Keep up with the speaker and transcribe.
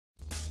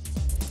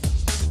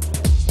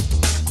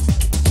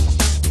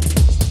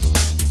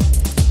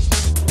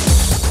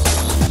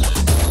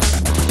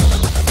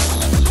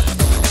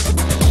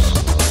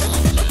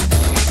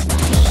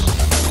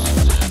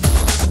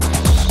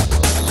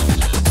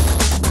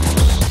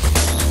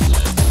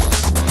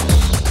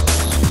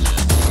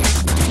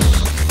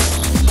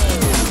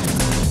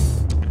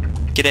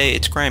G'day,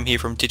 it's Graham here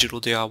from Digital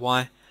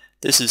DIY.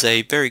 This is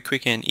a very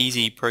quick and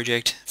easy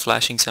project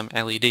flashing some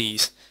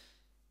LEDs.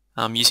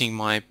 I'm using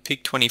my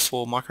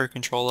PIC24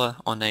 microcontroller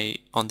on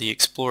the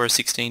Explorer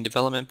 16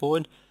 development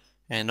board,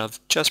 and I've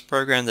just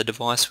programmed the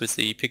device with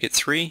the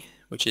PIC24,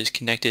 which is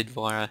connected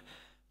via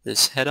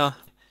this header.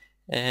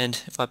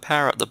 And if I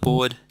power up the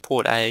board,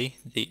 port A,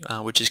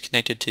 which is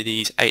connected to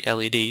these 8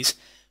 LEDs,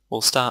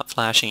 will start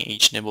flashing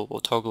each nibble or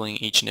toggling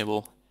each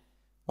nibble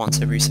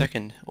once every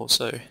second or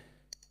so.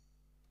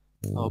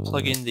 I'll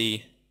plug in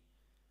the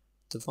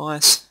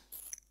device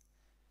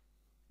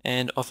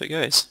and off it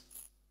goes.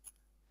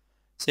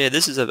 So yeah,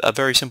 this is a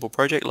very simple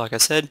project. Like I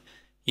said,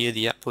 here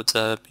the outputs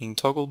are being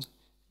toggled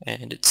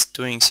and it's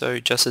doing so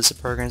just as the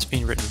program's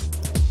been written.